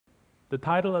The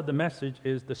title of the message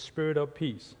is The Spirit of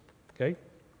Peace, okay?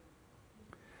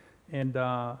 And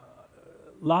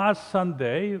last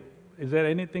Sunday, is there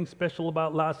anything special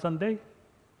about last Sunday?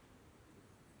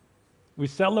 We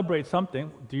celebrate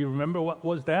something. Do you remember what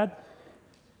was that?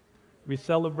 We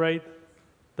celebrate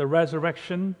the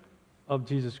resurrection of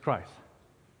Jesus Christ.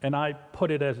 And I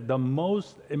put it as the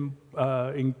most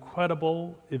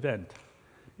incredible event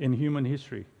in human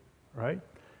history, right?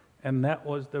 And that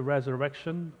was the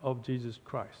resurrection of Jesus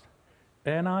Christ.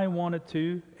 And I wanted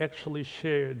to actually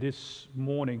share this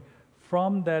morning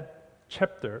from that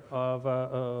chapter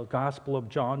of Gospel of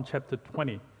John, chapter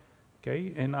 20,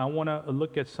 okay? And I want to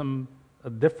look at some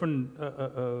different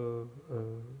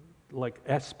like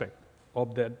aspect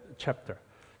of that chapter.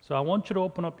 So I want you to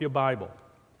open up your Bible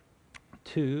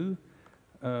to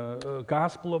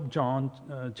Gospel of John,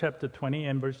 chapter 20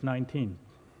 and verse 19.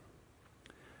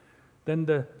 Then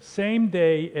the same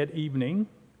day at evening,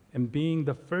 and being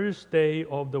the first day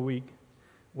of the week,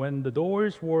 when the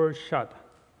doors were shut,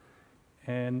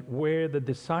 and where the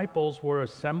disciples were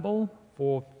assembled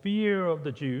for fear of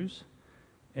the Jews,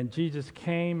 and Jesus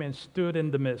came and stood in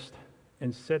the midst,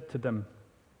 and said to them,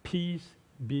 "Peace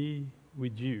be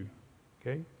with you."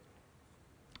 Okay?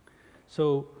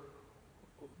 So,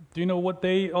 do you know what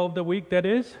day of the week that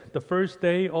is? The first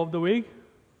day of the week?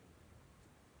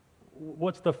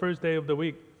 What's the first day of the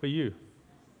week for you?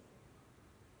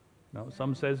 No,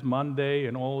 some says Monday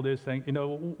and all this thing. You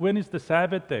know, when is the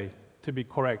Sabbath day, to be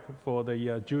correct, for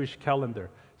the Jewish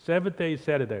calendar? Sabbath day is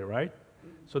Saturday, right?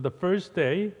 So the first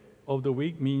day of the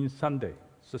week means Sunday.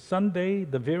 So Sunday,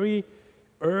 the very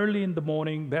early in the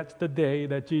morning, that's the day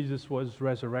that Jesus was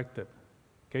resurrected.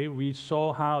 Okay, we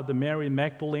saw how the Mary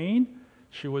Magdalene,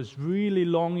 she was really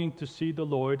longing to see the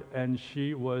Lord, and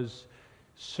she was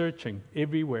searching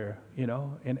everywhere, you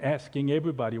know, and asking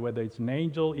everybody, whether it's an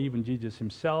angel, even Jesus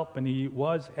himself, and he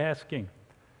was asking,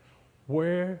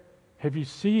 "Where have you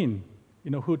seen,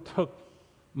 you know, who took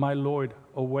my Lord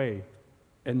away?"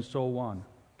 and so on.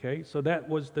 Okay, so that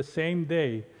was the same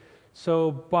day. So,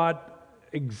 but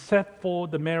except for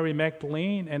the Mary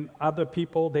Magdalene and other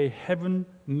people, they haven't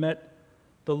met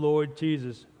the Lord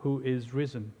Jesus who is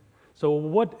risen. So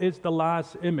what is the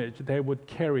last image they would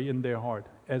carry in their heart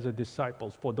as a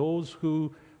disciples? For those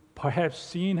who perhaps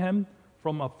seen him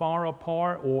from afar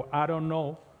apart, or I don't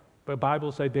know, but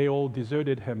Bible says they all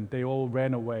deserted him. They all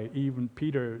ran away. Even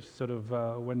Peter sort of,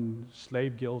 when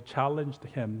slave girl challenged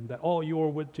him that, "Oh, you were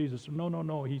with Jesus."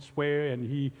 No. He swore and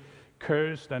he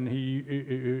cursed and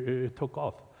he took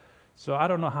off. So I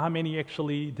don't know how many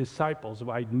actually disciples.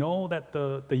 I know that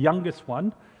the youngest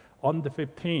one, on the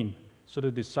 15, sort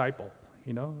of disciple,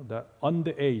 you know, the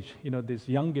underage, you know, this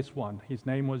youngest one, his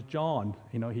name was John.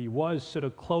 You know, he was sort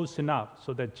of close enough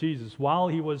so that Jesus, while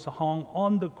he was hung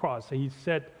on the cross, he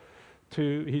said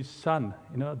to his son,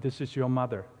 you know, "This is your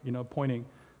mother," you know, pointing,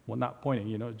 well, not pointing,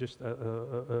 you know, just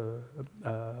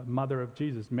mother of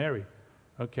Jesus, Mary.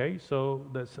 Okay, so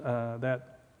that's,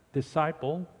 that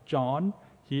disciple, John,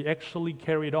 he actually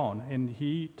carried on, and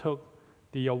he took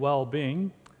the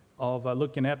well-being of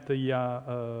looking at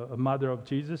the mother of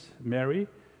Jesus, Mary,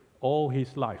 all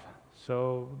his life.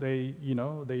 So they, you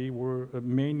know, they were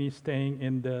mainly staying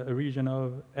in the region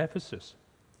of Ephesus,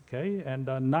 okay, and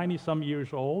 90-some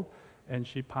years old, and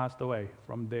she passed away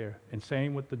from there. And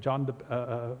same with the John,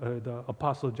 the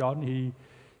Apostle John,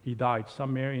 he died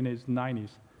somewhere in his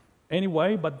 90s.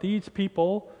 Anyway, but these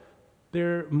people,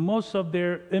 most of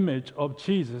their image of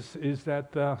Jesus is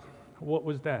that, what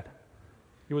was that?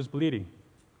 He was bleeding.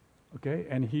 Okay,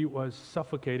 and he was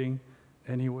suffocating,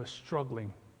 and he was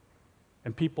struggling,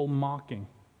 and people mocking,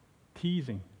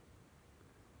 teasing,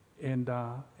 and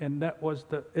that was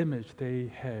the image they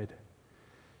had.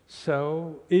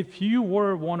 So, if you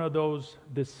were one of those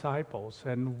disciples,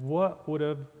 and what would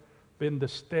have been the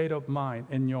state of mind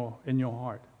in your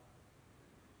heart?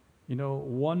 You know,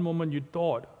 one moment you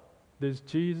thought this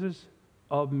Jesus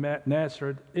of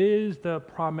Nazareth is the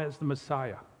promised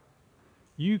Messiah.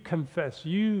 You confess,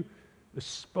 you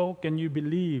spoke and you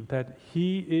believe that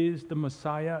he is the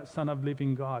Messiah, Son of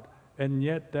living God, and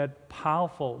yet that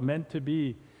powerful, meant to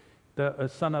be the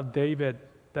Son of David,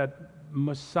 that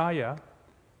Messiah,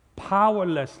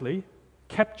 powerlessly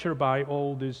captured by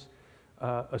all these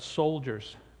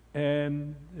soldiers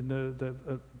and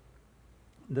the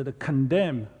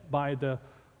condemned by the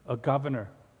governor,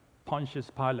 Pontius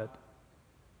Pilate,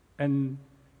 and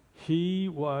he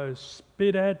was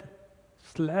spit at,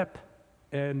 slapped,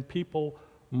 and people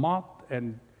mocked,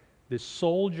 and the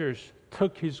soldiers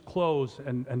took his clothes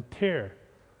and tear.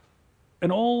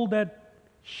 And all that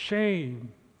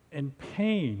shame and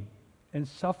pain and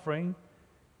suffering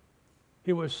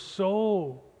He was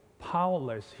so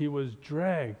powerless. He was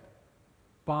dragged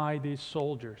by these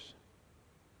soldiers.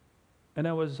 And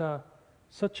it was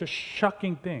such a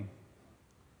shocking thing,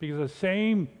 because the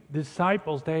same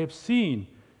disciples, they have seen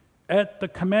at the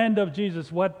command of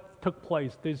Jesus what took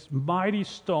place. This mighty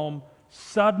storm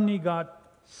suddenly got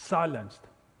silenced.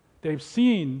 They've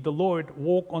seen the Lord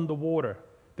walk on the water.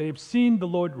 They've seen the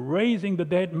Lord raising the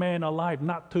dead man alive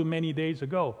not too many days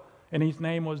ago, and his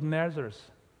name was Nazareth.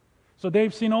 So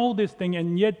they've seen all these things,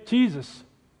 and yet Jesus,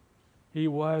 he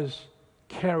was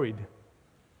carried,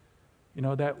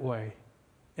 that way.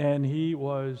 And he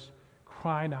was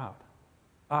crying out,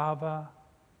 Abba,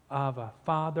 Abba,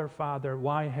 Father, Father,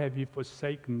 why have you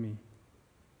forsaken me?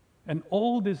 And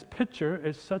all this picture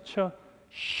is such a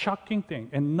shocking thing.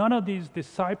 And none of these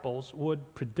disciples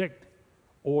would predict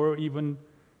or even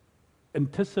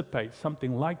anticipate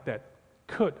something like that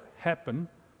could happen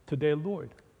to their Lord,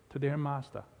 to their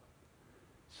Master.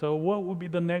 So what would be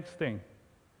the next thing?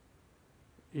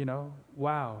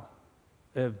 Wow.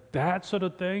 If that sort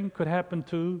of thing could happen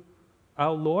to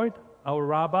our Lord, our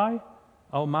Rabbi,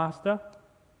 our Master,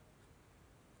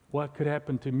 what could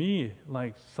happen to me,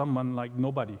 like someone like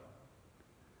nobody?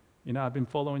 I've been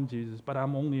following Jesus, but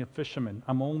I'm only a fisherman.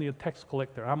 I'm only a tax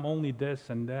collector. I'm only this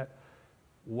and that.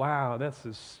 Wow, that's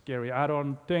scary. I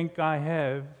don't think I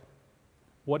have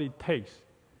what it takes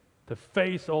to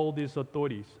face all these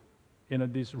authorities,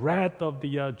 this wrath of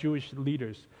the Jewish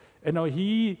leaders.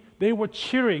 They were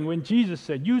cheering when Jesus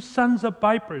said, "You sons of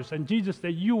vipers," and Jesus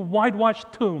said, "You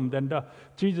whitewashed tomb." And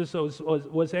Jesus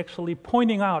was actually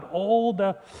pointing out all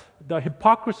the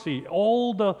hypocrisy,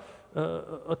 all the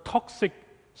toxic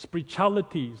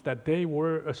spiritualities that they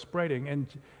were spreading.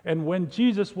 And when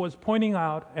Jesus was pointing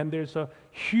out, and there's a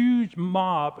huge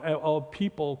mob of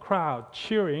people, crowd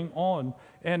cheering on,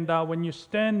 and when you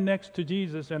stand next to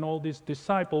Jesus, and all these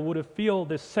disciples would feel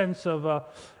this sense of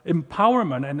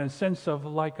empowerment and a sense of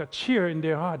like a cheer in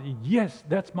their heart. Yes,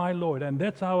 that's my Lord, and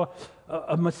that's our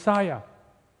Messiah.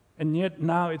 And yet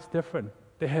now it's different.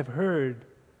 They have heard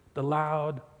the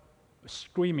loud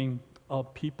screaming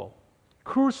of people.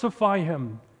 Crucify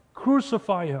him!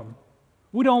 Crucify him!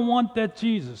 We don't want that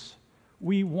Jesus.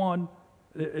 We want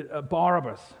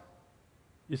Barabbas.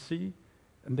 You see?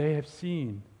 And they have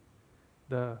seen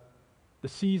the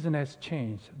season has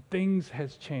changed. Things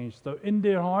has changed. So in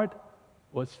their heart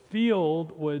was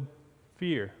filled with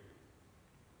fear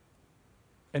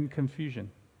and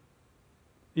confusion.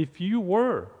 If you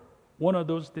were one of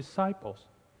those disciples,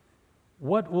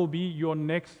 what will be your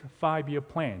next 5-year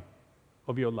plan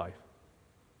of your life?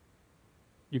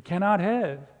 You cannot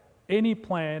have any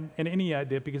plan and any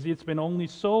idea, because it's been only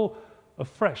so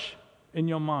fresh in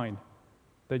your mind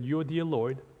that your dear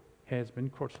Lord has been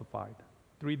crucified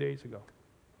 3 days ago.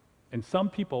 And some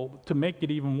people, to make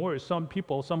it even worse, some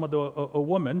of a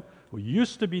woman who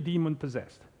used to be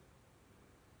demon-possessed,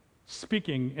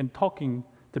 speaking and talking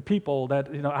to people that,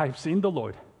 I've seen the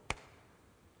Lord.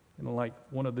 Like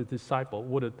one of the disciples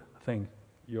would think,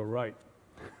 you're right.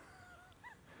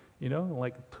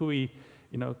 Like TUI,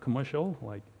 commercial,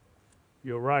 like,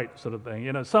 you're right, sort of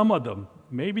thing. Some of them,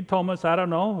 maybe Thomas, I don't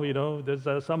know,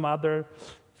 there's some other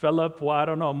Philip, well, I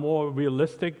don't know, more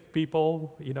realistic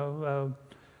people,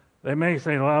 they may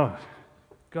say, well,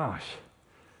 gosh,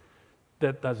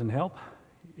 that doesn't help.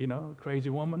 Crazy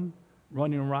woman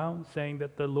running around saying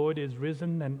that the Lord is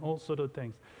risen and all sort of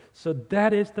things. So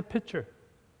that is the picture.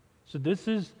 So this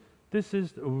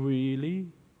is really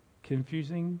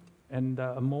confusing and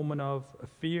a moment of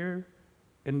fear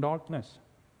and darkness.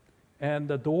 And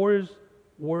the doors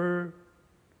were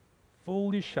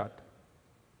fully shut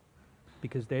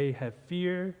because they have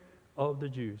fear of the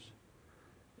Jews.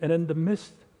 And in the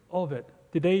midst of it,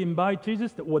 did they invite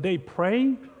Jesus? Were they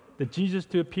praying that Jesus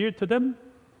to appear to them?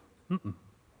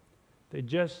 They're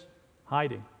just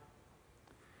hiding.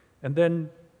 And then,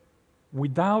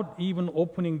 without even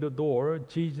opening the door,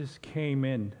 Jesus came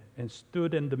in and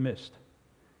stood in the midst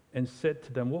and said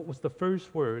to them, what was the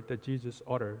first word that Jesus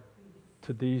uttered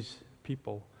to these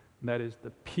people? And that is, the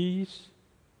peace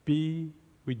be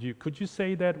with you. Could you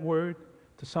say that word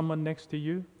to someone next to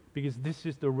you? Because this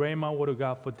is the Rhema word of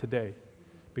God for today.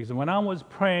 Because when I was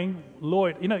praying,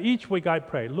 Lord, each week I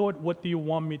pray, Lord, what do you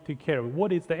want me to carry?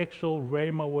 What is the actual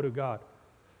Rhema word of God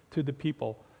to the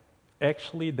people?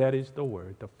 Actually, that is the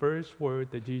word, the first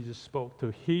word that Jesus spoke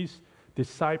to his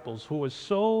disciples who were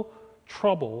so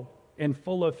troubled and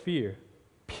full of fear.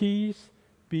 Peace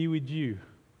be with you.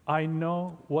 I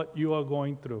know what you are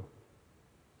going through.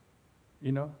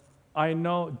 I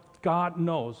know God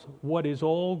knows what is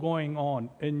all going on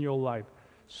in your life.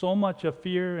 so much of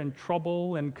fear and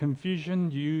trouble and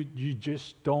confusion, you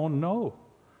just don't know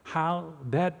how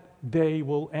that day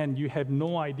will end. You have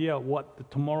no idea what the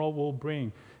tomorrow will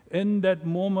bring. In that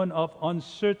moment of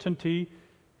uncertainty,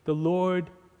 the Lord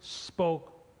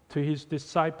spoke to his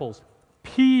disciples,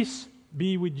 "Peace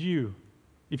be with you."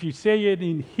 If you say it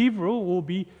in Hebrew, it will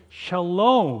be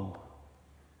shalom.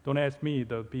 Don't ask me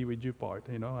the "be with you" part.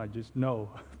 I just know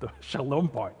the shalom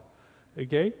part.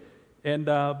 Okay, and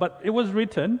but it was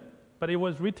written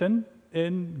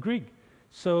in Greek.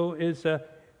 So it's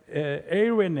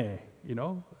eirene,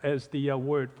 as the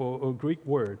word for a Greek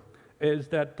word, is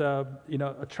that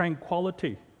a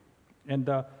tranquility and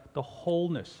the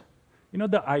wholeness.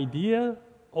 The idea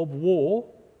of war,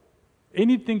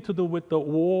 anything to do with the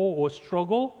war or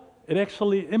struggle, it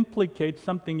actually implicates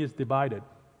something is divided.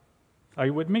 Are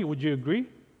you with me? Would you agree?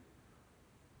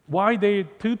 Why they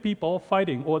two people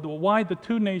fighting, or why the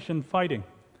two nations fighting?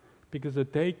 Because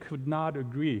they could not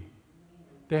agree.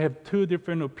 They have two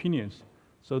different opinions.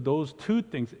 So those two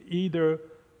things, either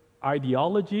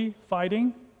ideology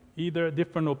fighting, either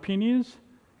different opinions,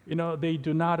 they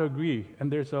do not agree,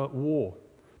 and there's a war.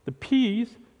 The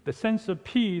peace, the sense of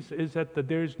peace is that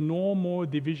there's no more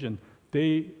division.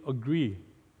 They agree.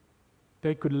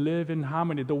 They could live in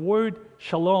harmony. The word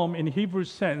shalom in Hebrew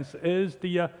sense is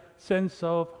the sense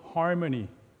of harmony.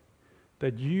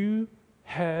 That you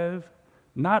have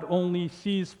not only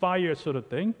ceasefire sort of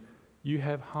thing, you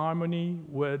have harmony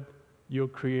with your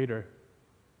Creator.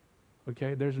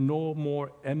 Okay? There's no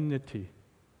more enmity.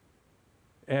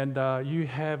 And you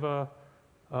have a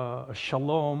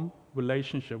shalom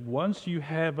relationship. Once you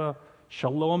have a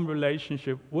shalom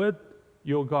relationship with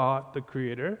your God, the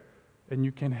Creator, and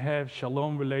you can have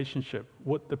shalom relationship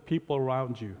with the people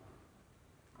around you.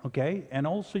 Okay? And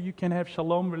also you can have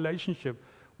shalom relationship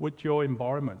with your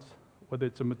environments, whether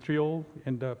it's a material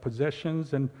and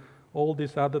possessions and all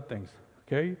these other things.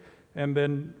 Okay? And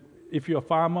then if you're a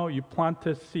farmer, you plant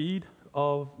a seed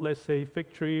of, let's say,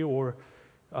 fig tree or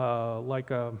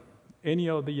any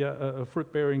of the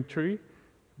fruit-bearing tree,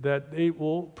 that it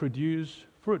will produce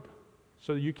fruit.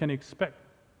 So you can expect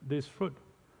this fruit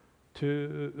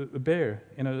to bear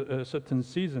in a certain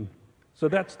season. So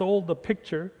that's all the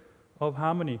picture of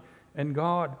harmony. And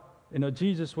God,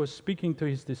 Jesus was speaking to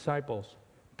his disciples,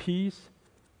 "Peace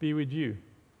be with you."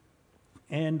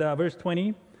 And verse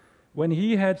 20, when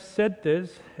he had said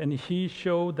this, and he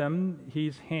showed them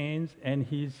his hands and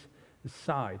his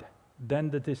side, then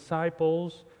the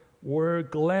disciples were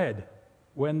glad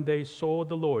when they saw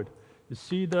the Lord. You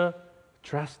see the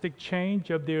drastic change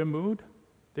of their mood,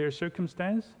 their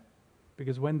circumstance?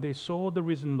 Because when they saw the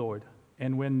risen Lord,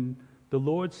 and when the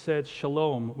Lord said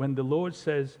shalom, when the Lord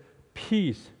says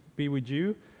peace be with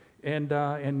you, and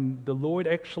the Lord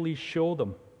actually showed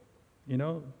them,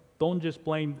 don't just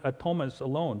blame Thomas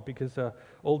alone, because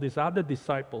all these other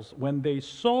disciples, when they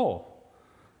saw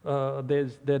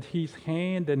that his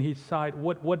hand and his side,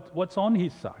 what's on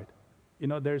his side?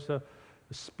 There's a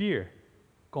spear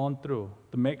gone through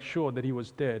to make sure that he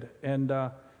was dead. And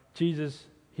Jesus,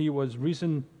 he was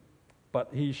risen,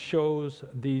 but he shows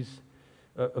these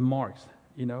marks,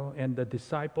 and the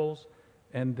disciples,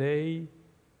 and they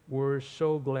were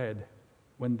so glad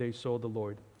when they saw the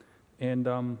Lord.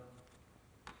 And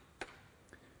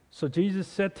so Jesus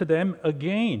said to them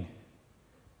again,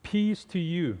 "Peace to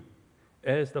you.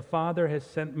 As the Father has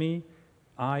sent me,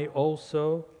 I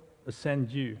also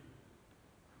send you."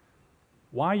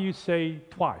 Why you say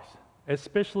twice?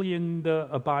 Especially in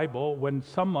the Bible, when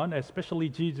someone, especially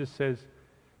Jesus, says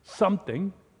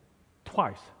something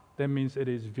twice, that means it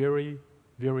is very,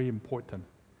 very important.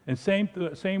 And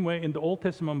same way in the Old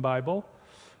Testament Bible,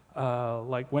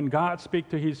 like when God speaks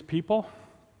to his people,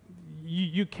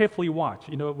 you carefully watch,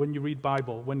 when you read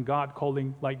Bible, when God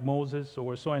calling like Moses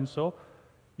or so-and-so,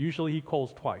 usually he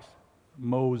calls twice.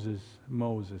 Moses,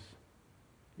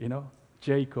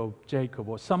 Jacob,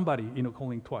 or somebody,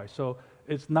 calling twice. So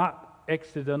it's not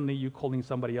accidentally you calling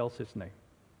somebody else's name.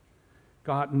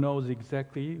 God knows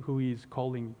exactly who he's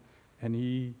calling, and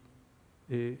he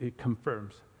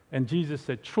confirms. And Jesus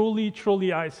said, "Truly,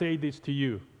 truly, I say this to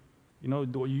you." Do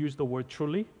you use the word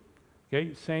truly?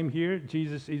 Okay, same here.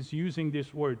 Jesus is using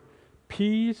this word,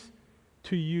 "Peace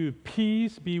to you,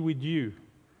 peace be with you."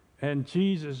 And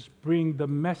Jesus bring the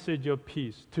message of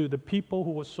peace to the people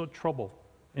who were so troubled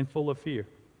and full of fear.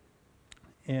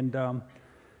 And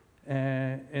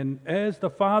as the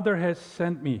Father has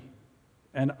sent me,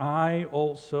 and I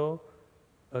also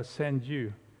send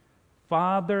you.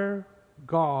 Father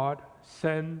God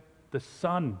sent the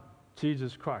Son,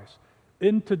 Jesus Christ,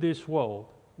 into this world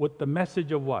with the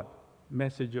message of what?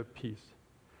 Message of peace.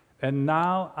 And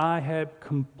now I have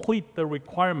complete the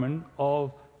requirement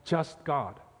of just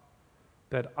God,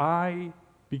 that I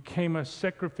became a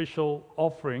sacrificial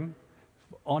offering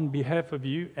on behalf of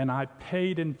you, and I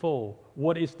paid in full.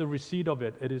 What is the receipt of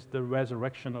it? It is the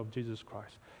resurrection of Jesus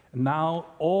Christ. And now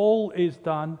all is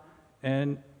done,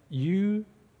 and you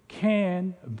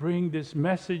can bring this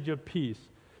message of peace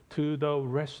to the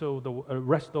rest of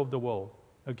the world.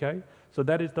 Okay? So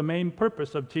that is the main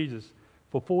purpose of Jesus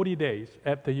for 40 days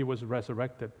after he was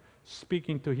resurrected,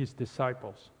 speaking to his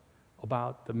disciples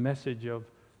about the message of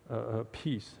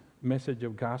peace, message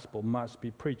of gospel must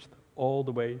be preached all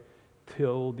the way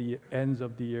till the ends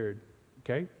of the earth.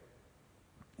 Okay?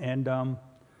 And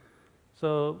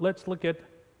so let's look at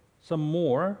some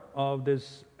more of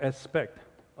this aspect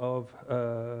of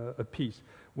peace.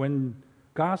 When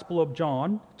Gospel of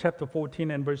John, chapter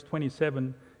 14 and verse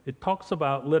 27, it talks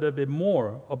about a little bit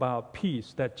more about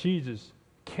peace that Jesus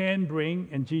can bring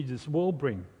and Jesus will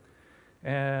bring.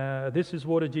 This is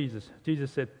what Jesus.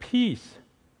 Jesus said, "Peace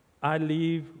I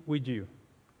leave with you.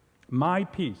 My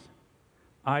peace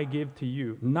I give to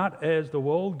you. Not as the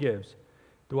world gives,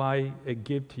 do I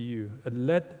give to you.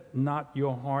 Let not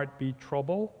your heart be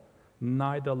troubled,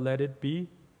 neither let it be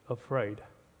afraid."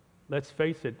 Let's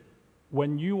face it,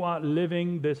 when you are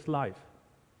living this life,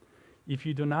 if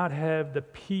you do not have the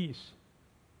peace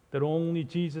that only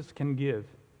Jesus can give,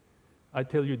 I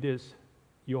tell you this,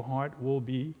 your heart will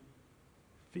be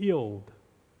filled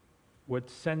with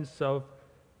sense of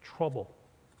trouble,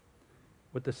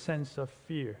 with the sense of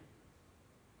fear.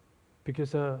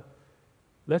 Because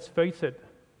let's face it,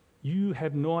 you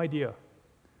have no idea,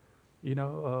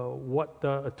 what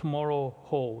tomorrow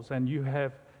holds, and you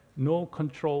have no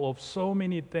control of so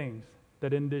many things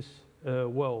that in this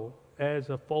world, as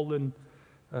a fallen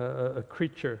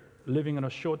creature living in a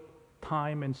short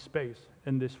time and space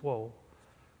in this world,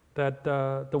 that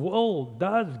the world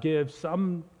does give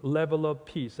some level of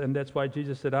peace, and that's why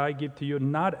Jesus said, "I give to you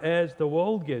not as the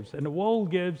world gives." And the world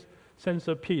gives sense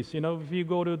of peace. If you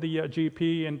go to the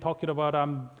GP and talking about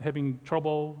I'm having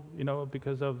trouble,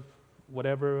 because of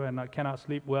whatever, and I cannot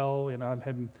sleep well, I'm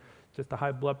having just a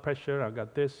high blood pressure, I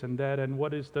got this and that, and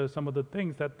what is some of the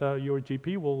things that your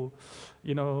GP will,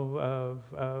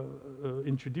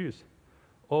 introduce?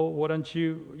 Oh, why don't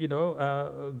you,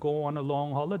 go on a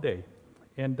long holiday,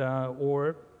 and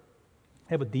or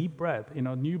have a deep breath,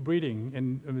 new breathing,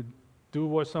 and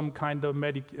do some kind of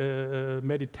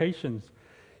meditations,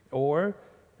 or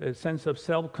a sense of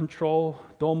self-control.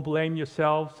 Don't blame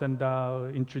yourselves, and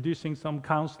introducing some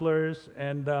counselors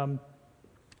and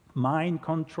mind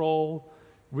control,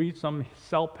 read some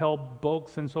self-help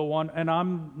books and so on. And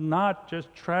I'm not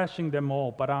just trashing them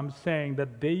all, but I'm saying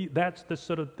that that's the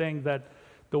sort of thing that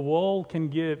the world can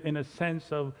give in a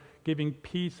sense of giving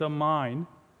peace of mind.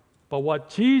 But what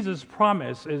Jesus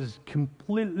promised is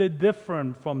completely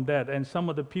different from that. And some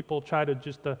of the people try to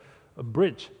just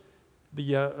bridge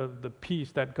the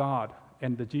peace that God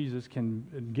and the Jesus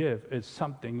can give is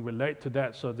something relate to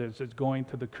that. So it's going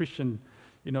to the Christian,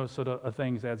 sort of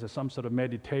things as some sort of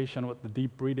meditation with the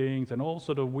deep breathings and all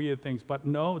sort of weird things. But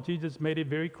no, Jesus made it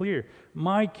very clear.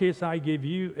 My peace I give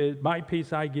you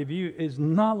is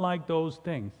not like those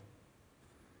things.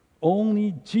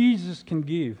 Only Jesus can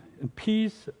give. And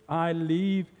peace I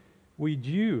leave with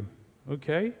you.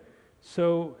 Okay?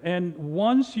 So, and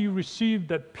once you receive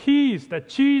that peace that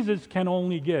Jesus can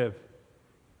only give,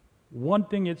 one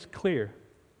thing is clear.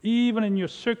 Even in your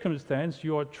circumstance,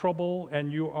 you are troubled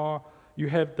and you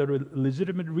have the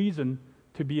legitimate reason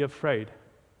to be afraid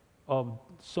of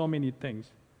so many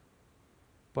things.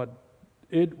 But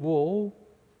it will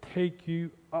take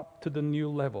you up to the new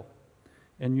level.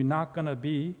 And you're not going to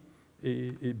be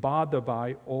bothered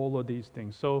by all of these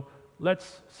things. So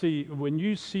let's see, when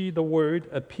you see the word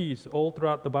peace all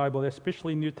throughout the Bible,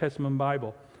 especially New Testament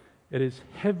Bible, it is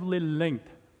heavily linked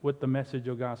with the message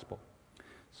of gospel.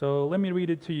 So let me read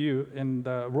it to you in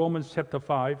Romans chapter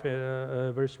 5,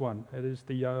 verse 1. It is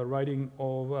the writing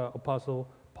of Apostle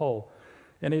Paul.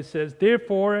 And it says,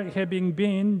 "Therefore, having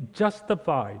been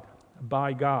justified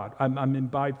by God,"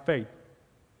 by faith,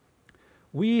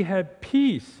 "we have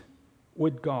peace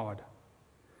with God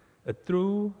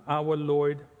through our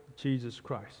Lord Jesus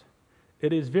Christ."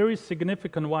 It is very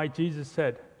significant why Jesus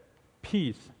said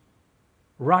peace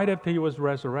right after he was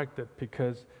resurrected,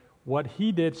 because what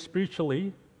he did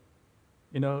spiritually,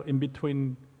 in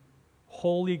between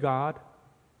holy God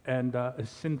and a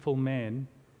sinful man,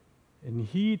 and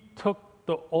he took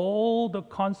all the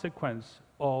consequence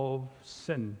of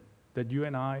sin that you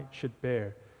and I should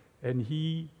bear, and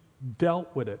he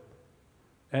dealt with it.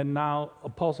 And now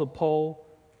Apostle Paul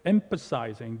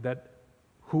emphasizing that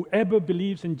whoever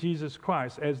believes in Jesus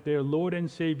Christ as their Lord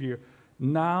and Savior,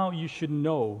 now you should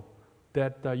know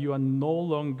that you are no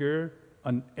longer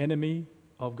an enemy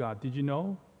of God. Did you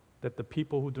know that the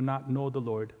people who do not know the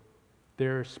Lord,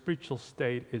 their spiritual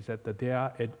state is that they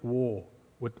are at war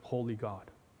with holy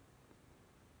God?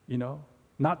 You know,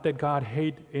 not that God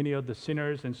hates any of the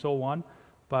sinners and so on,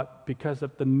 but because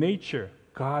of the nature,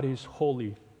 God is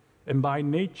holy. And by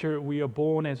nature, we are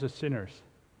born as sinners.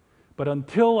 But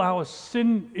until our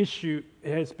sin issue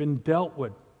has been dealt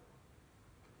with,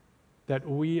 that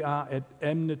we are at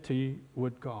enmity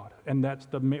with God. And that's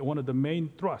one of the main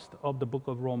thrusts of the book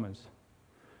of Romans.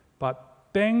 But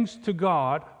thanks to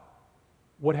God,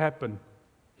 what happened?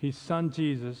 His son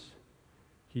Jesus,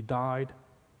 he died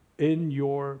in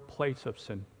your place of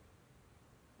sin.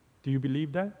 Do you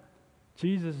believe that?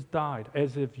 Jesus died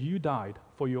as if you died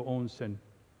for your own sin.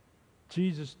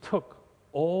 Jesus took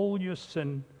all your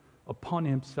sin upon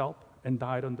himself and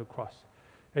died on the cross.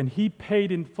 And he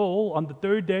paid in full. On the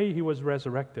third day, he was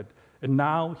resurrected. And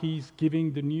now he's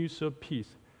giving the news of peace,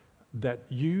 that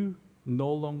you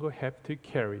no longer have to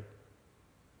carry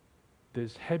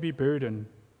this heavy burden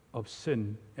of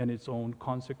sin and its own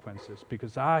consequences,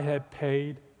 because I have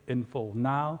paid in full.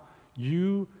 Now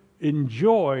you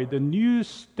enjoy the new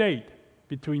state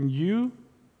between you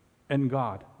and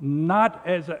God, not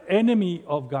as an enemy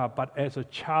of God, but as a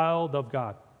child of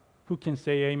God. Who can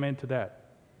say amen to that?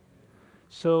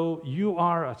 So you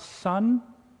are a son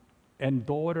and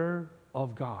daughter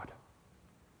of God.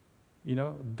 You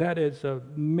know, that is a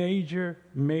major,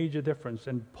 major difference.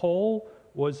 And Paul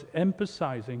was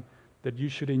emphasizing that you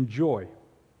should enjoy,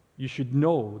 you should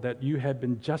know that you have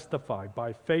been justified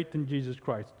by faith in Jesus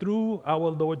Christ, through our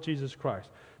Lord Jesus Christ.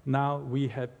 Now we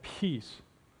have peace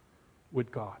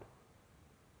with God.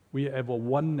 We have a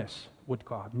oneness with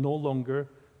God. No longer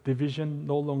division,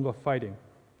 no longer fighting.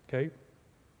 Okay?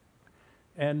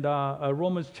 And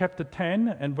Romans chapter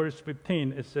 10 and verse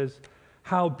 15, it says,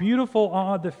 how beautiful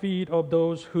are the feet of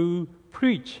those who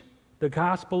preach the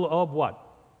gospel of what?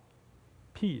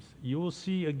 Peace. You will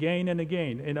see again and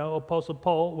again, you know, Apostle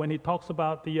Paul, when he talks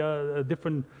about the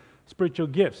different spiritual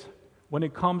gifts, when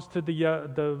it comes to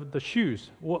the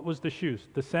shoes, what was the shoes?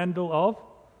 The sandal of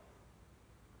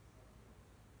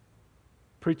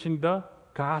preaching the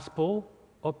gospel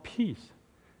of peace.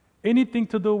 Anything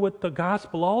to do with the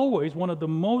gospel, always one of the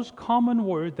most common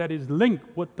words that is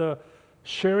linked with the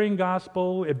sharing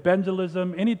gospel,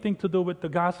 evangelism, anything to do with the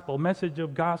gospel, message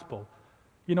of gospel.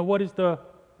 You know, what is the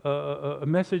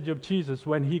message of Jesus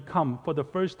when he come for the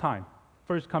first time,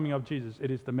 first coming of Jesus?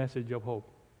 It is the message of hope.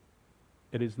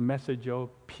 It is the message of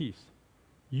peace.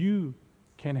 You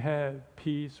can have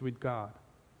peace with God,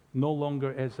 no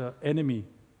longer as an enemy,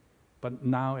 but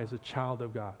now as a child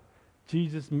of God.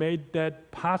 Jesus made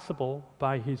that possible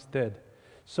by his death.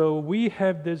 So we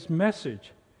have this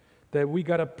message that we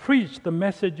got to preach the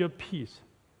message of peace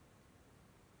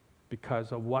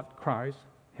because of what Christ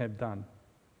had done.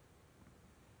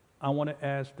 I want to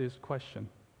ask this question.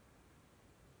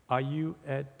 Are you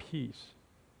at peace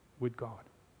with God?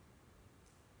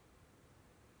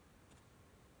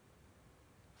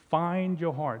 Find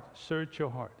your heart, search your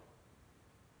heart.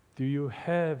 Do you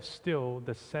have still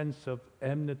the sense of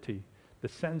enmity, the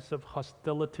sense of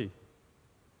hostility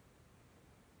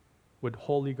with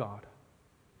holy God?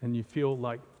 And you feel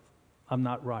like, I'm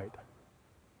not right.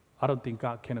 I don't think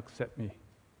God can accept me.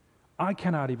 I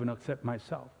cannot even accept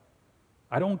myself.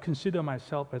 I don't consider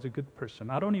myself as a good person.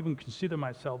 I don't even consider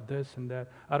myself this and that.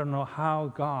 I don't know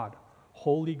how God,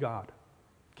 holy God,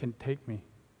 can take me.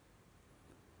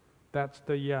 That's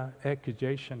the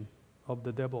accusation of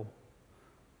the devil.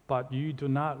 But you do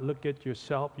not look at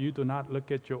yourself. You do not look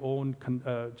at your own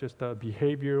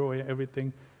behavior or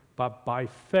everything. But by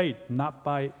faith, not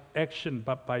by action,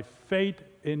 but by faith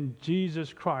in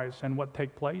Jesus Christ. And what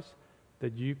takes place?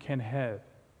 That you can have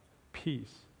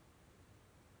peace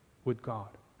with God.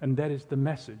 And that is the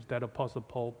message that Apostle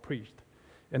Paul preached.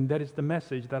 And that is the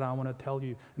message that I want to tell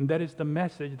you. And that is the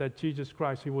message that Jesus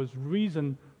Christ, he was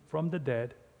risen from the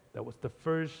dead. That was the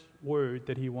first word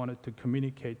that he wanted to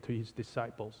communicate to his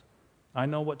disciples. I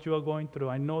know what you are going through.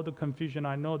 I know the confusion.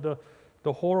 I know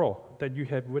the horror that you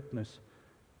have witnessed.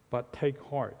 But take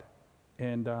heart.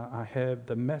 And I have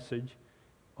the message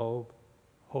of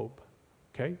hope.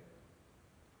 Okay?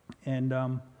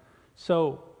 And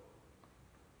so,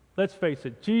 let's face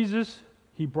it. Jesus,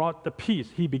 he brought the peace.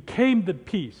 He became the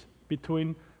peace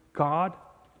between God,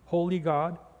 holy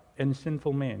God, and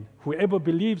sinful man. Whoever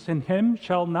believes in him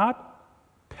shall not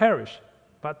perish,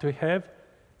 but to have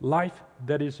life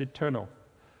that is eternal.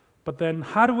 But then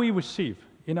how do we receive?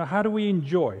 You know, how do we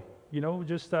enjoy? You know,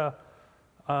 just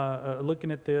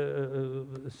looking at the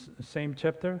same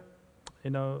chapter,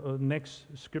 next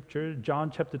scripture,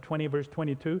 John chapter 20, verse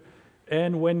 22.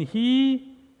 And when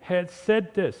he had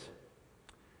said this,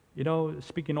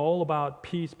 speaking all about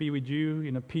peace be with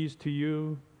you, peace to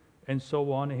you, and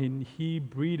so on, and he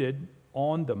breathed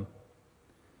on them.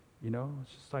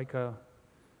 It's just like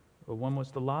when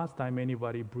was the last time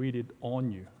anybody breathed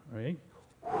on you, right?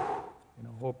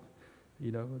 Hope,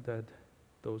 that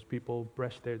those people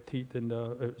brush their teeth and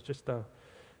just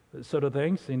sort of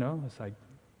things, It's like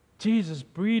Jesus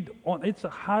breathed on. It's a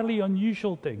highly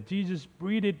unusual thing. Jesus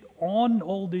breathed on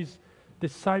all these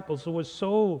disciples who were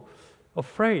so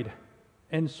afraid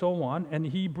and so on, and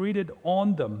he breathed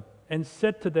on them and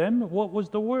said to them, what was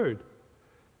the word?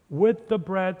 With the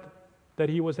breath that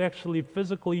he was actually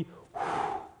physically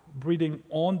breathing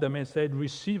on them, and said,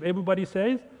 receive, everybody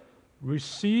says,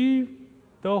 receive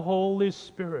the Holy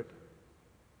Spirit.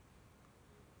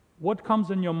 What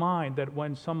comes in your mind that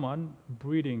when someone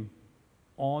breathing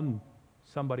on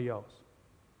somebody else?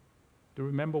 Do you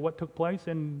remember what took place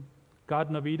in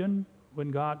Garden of Eden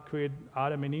when God created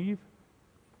Adam and Eve?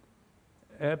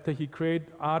 After he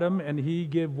created Adam, and he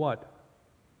gave what?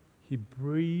 He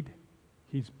breathed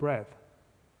his breath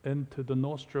into the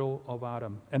nostril of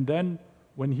Adam. And then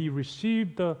when he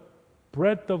received the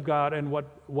breath of God, and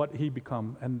what he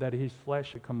become, and that his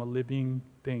flesh become a living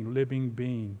thing, living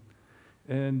being.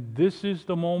 And this is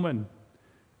the moment.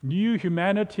 New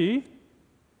humanity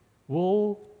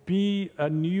will be a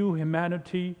new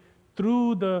humanity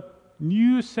through the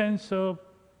new sense of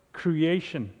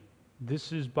creation.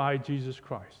 This is by Jesus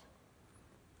Christ.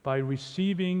 By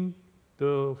receiving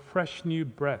the fresh new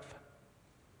breath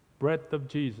of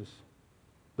Jesus,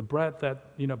 the breath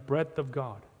breath of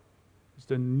God. It's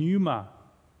the pneuma,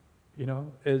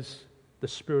 is the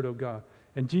Spirit of God.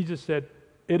 And Jesus said,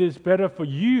 it is better for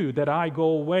you that I go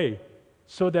away,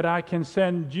 so that I can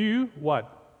send you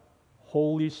what?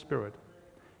 Holy Spirit.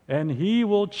 And He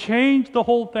will change the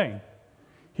whole thing.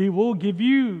 He will give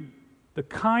you the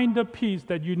kind of peace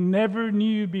that you never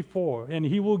knew before. And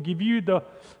He will give you the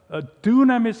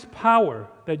dunamis power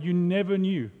that you never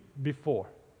knew before.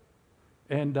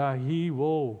 And He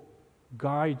will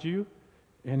guide you,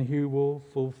 and He will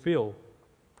fulfill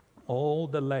all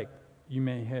the lack you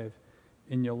may have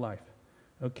in your life.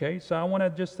 Okay, so I want to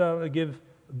just give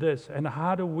this. And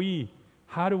how do we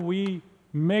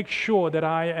make sure that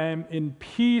I am in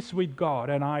peace with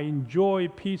God and I enjoy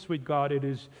peace with God? It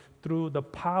is through the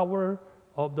power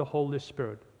of the Holy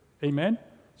Spirit. Amen?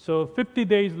 So 50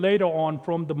 days later on,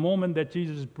 from the moment that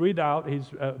Jesus breathed out His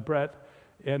breath,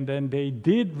 and then they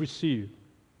did receive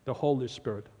the Holy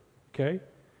Spirit. Okay?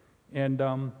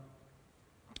 And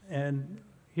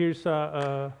here's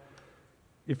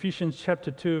Ephesians chapter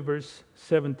 2, verse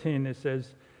 17. It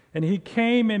says, and He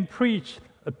came and preached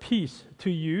a peace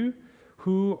to you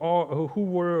who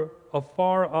were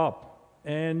afar off,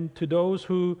 and to those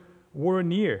who were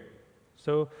near.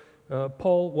 So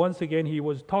Paul, once again, he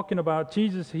was talking about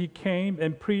Jesus. He came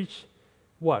and preached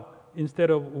what? Instead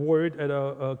of word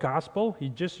gospel, he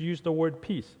just used the word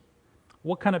peace.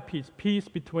 What kind of peace? Peace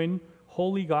between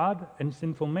holy God and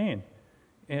sinful man.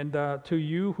 And to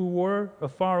you who were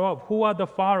afar off. Who are the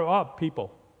far off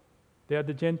people? They are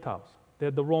the Gentiles. They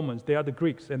are the Romans. They are the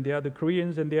Greeks. And they are the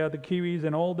Koreans. And they are the Kiwis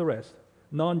and all the rest.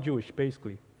 Non-Jewish,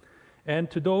 basically. And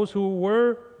to those who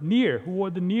were near. Who were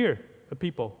the near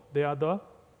people? They are the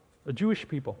Jewish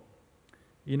people.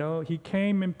 He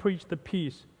came and preached the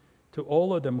peace to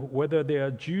all of them, whether they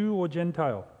are Jew or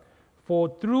Gentile.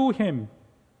 For through Him,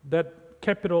 that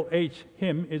capital H,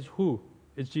 Him, is who?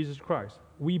 It's Jesus Christ.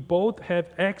 We both have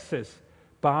access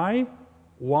by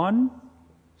one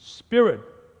Spirit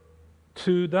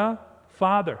to the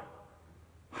Father.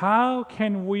 How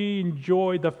can we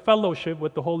enjoy the fellowship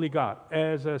with the Holy God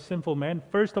as a sinful man?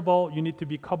 First of all, you need to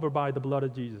be covered by the blood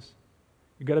of Jesus.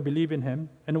 You got to believe in Him.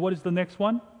 And what is the next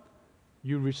one?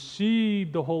 You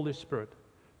receive the Holy Spirit.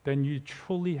 Then you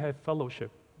truly have fellowship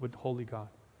with Holy God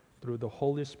through the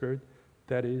Holy Spirit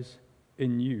that is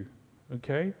in you.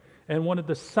 Okay? And one of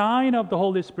the signs of the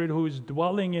Holy Spirit who is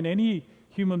dwelling in any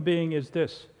human being is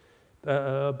this.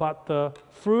 But the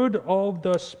fruit of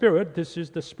the Spirit, this is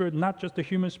the Spirit, not just the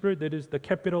human spirit, it is the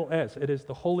capital S, it is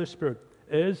the Holy Spirit.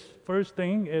 First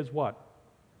thing is what?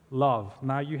 Love.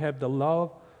 Now you have the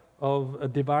love of a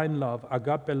divine love,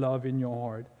 agape love in your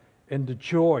heart, and the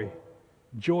joy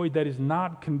that is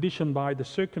not conditioned by the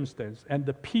circumstance, and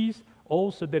the peace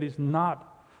also that is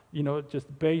not, just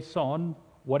based on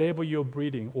whatever you're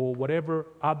breathing or whatever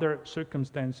other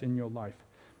circumstance in your life.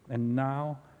 And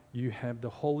now you have the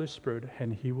Holy Spirit,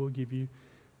 and He will give you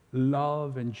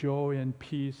love and joy and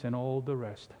peace and all the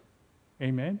rest.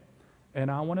 Amen.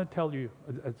 And I want to tell you,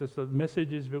 the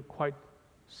message is quite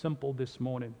simple this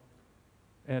morning.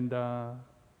 And the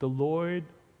Lord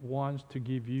wants to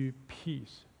give you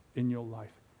peace in your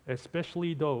life,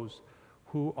 especially those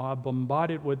who are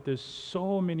bombarded with this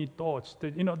so many thoughts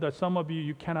that, that some of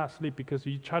you cannot sleep because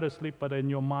you try to sleep, but in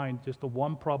your mind, just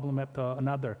one problem after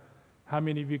another. How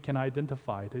many of you can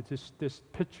identify it? It's just this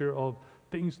picture of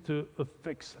things to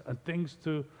fix and things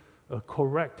to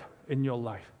correct in your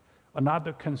life.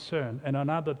 Another concern and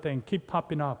another thing keep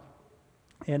popping up.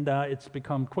 And it's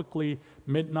become quickly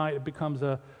midnight. It becomes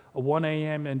a 1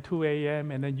 a.m. and 2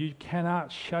 a.m. And then you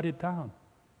cannot shut it down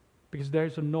because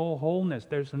there's no wholeness.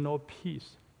 There's no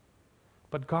peace.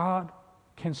 But God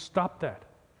can stop that.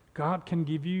 God can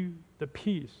give you the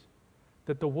peace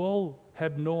that the world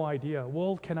have no idea.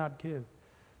 World cannot give.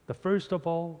 The first of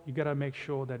all, you got to make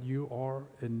sure that you are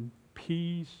in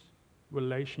peace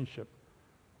relationship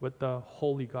with the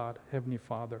Holy God, Heavenly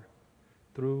Father,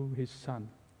 through His Son.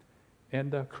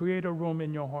 And create a room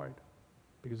in your heart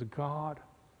because God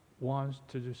wants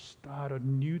to just start a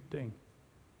new thing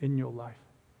in your life.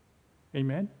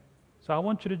 Amen? So I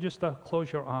want you to just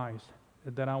close your eyes.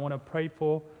 And then I want to pray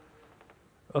for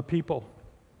people.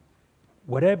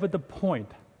 Whatever the point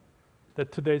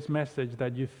that today's message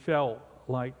that you felt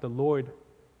like the Lord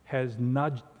has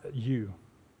nudged you,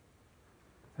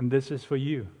 and this is for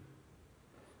you.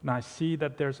 And I see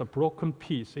that there's a broken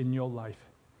piece in your life.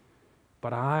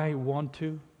 But I want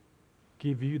to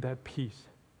give you that peace.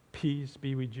 Peace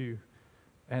be with you.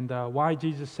 And why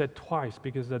Jesus said twice?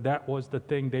 Because that was the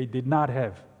thing they did not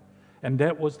have. And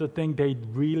that was the thing they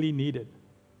really needed.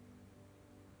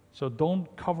 So don't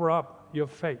cover up your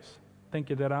face,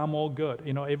 thinking that I'm all good.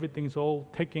 Everything's all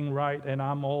taking right and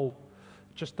I'm all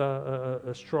just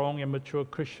a strong and mature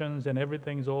Christians and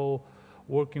everything's all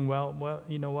working well. Well,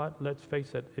 you know what? Let's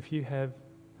face it. If you have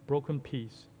broken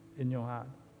peace in your heart,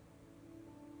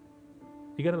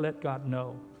 you got to let God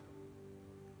know.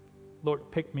 Lord,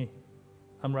 pick me.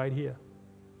 I'm right here.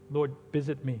 Lord,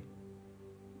 visit me.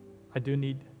 I do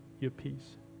need your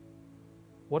peace.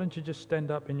 Why don't you just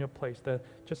stand up in your place?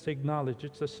 Just acknowledge.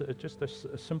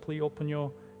 Just simply open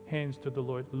your hands to the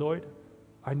Lord. Lord,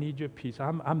 I need your peace.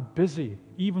 I'm busy.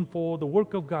 Even for the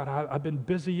work of God, I've been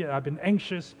busy. I've been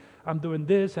anxious. I'm doing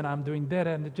this and I'm doing that.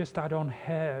 And I don't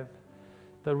have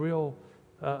the real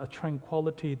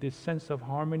tranquility, this sense of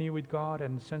harmony with God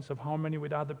and sense of harmony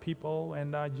with other people,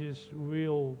 and I just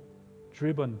real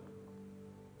driven.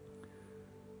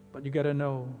 But you got to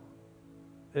know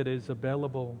it is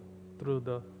available through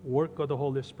the work of the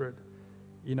Holy Spirit,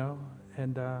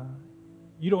 and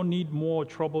you don't need more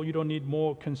trouble. You don't need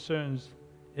more concerns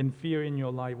and fear in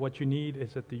your life. What you need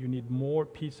is that you need more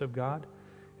peace of God,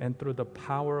 and through the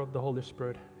power of the Holy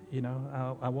Spirit,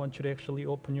 I want you to actually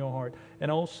open your heart and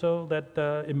also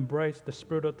that embrace the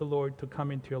Spirit of the Lord to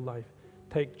come into your life.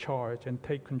 Take charge and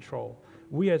take control.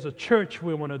 We as a church,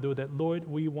 we want to do that. Lord,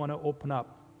 we want to open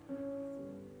up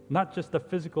not just the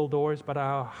physical doors, but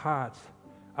our hearts,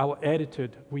 our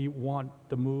attitude. We want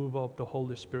the move of the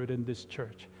Holy Spirit in this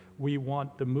church. We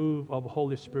want the move of the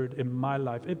Holy Spirit in my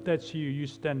life. If that's you, you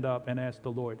stand up and ask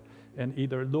the Lord. And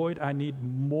either, Lord, I need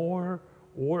more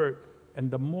work and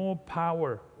the more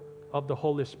power of the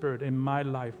Holy Spirit in my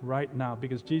life right now,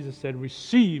 because Jesus said,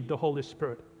 receive the Holy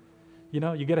Spirit. You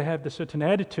got to have the certain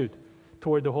attitude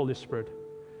toward the Holy Spirit.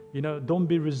 Don't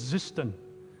be resistant,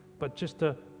 but just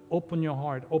to open your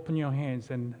heart, open your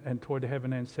hands and toward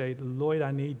heaven and say, Lord,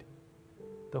 I need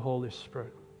the Holy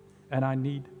Spirit. And I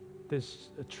need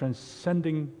this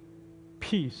transcending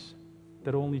peace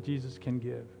that only Jesus can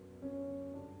give.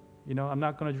 I'm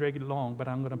not going to drag it long, but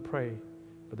I'm going to pray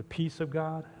for the peace of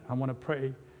God. I want to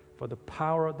pray for the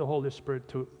power of the Holy Spirit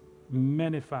to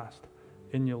manifest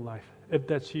in your life. If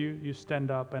that's you, you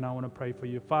stand up and I want to pray for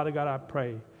you. Father God, I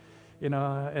pray,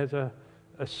 as a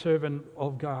servant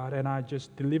of God, and I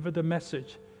just deliver the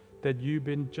message that you've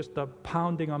been just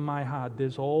pounding on my heart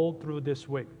this all through this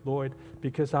week, Lord,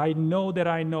 because I know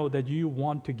that you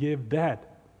want to give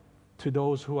that to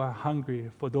those who are hungry,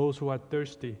 for those who are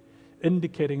thirsty,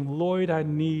 indicating, Lord, I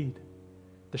need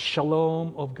the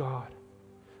shalom of God.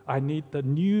 I need the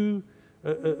new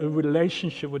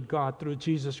relationship with God through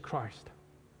Jesus Christ.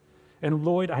 And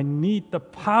Lord, I need the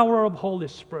power of Holy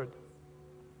Spirit.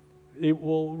 It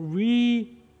will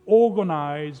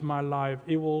reorganize my life.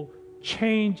 It will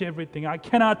change everything. I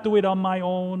cannot do it on my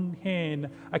own hand.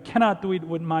 I cannot do it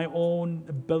with my own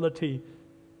ability.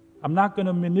 I'm not going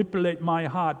to manipulate my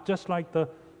heart, just like the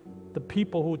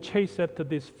people who chase after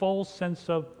this false sense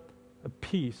of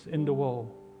peace in the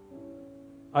world.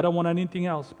 I don't want anything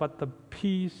else but the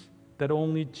peace that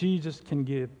only Jesus can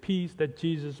give, peace that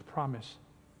Jesus promised.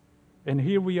 And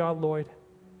here we are, Lord,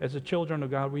 as the children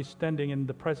of God, we're standing in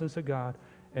the presence of God,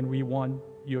 and we want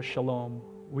your shalom.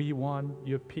 We want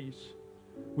your peace.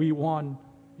 We want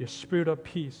your spirit of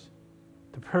peace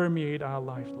to permeate our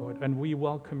life, Lord, and we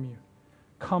welcome you.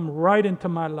 Come right into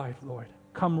my life, Lord.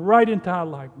 Come right into our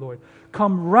life, Lord.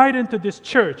 Come right into this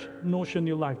church, Notion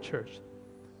New Life Church,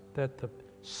 that the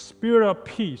spirit of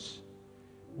peace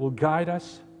will guide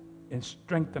us and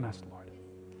strengthen us, Lord.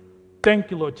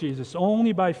 Thank you, Lord Jesus.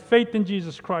 Only by faith in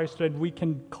Jesus Christ that we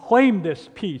can claim this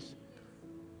peace,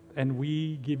 and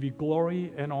we give you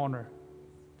glory and honor.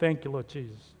 Thank you, Lord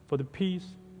Jesus, for the peace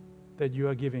that you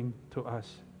are giving to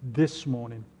us this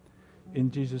morning.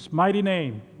 In Jesus' mighty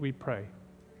name we pray.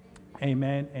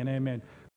 Amen and amen.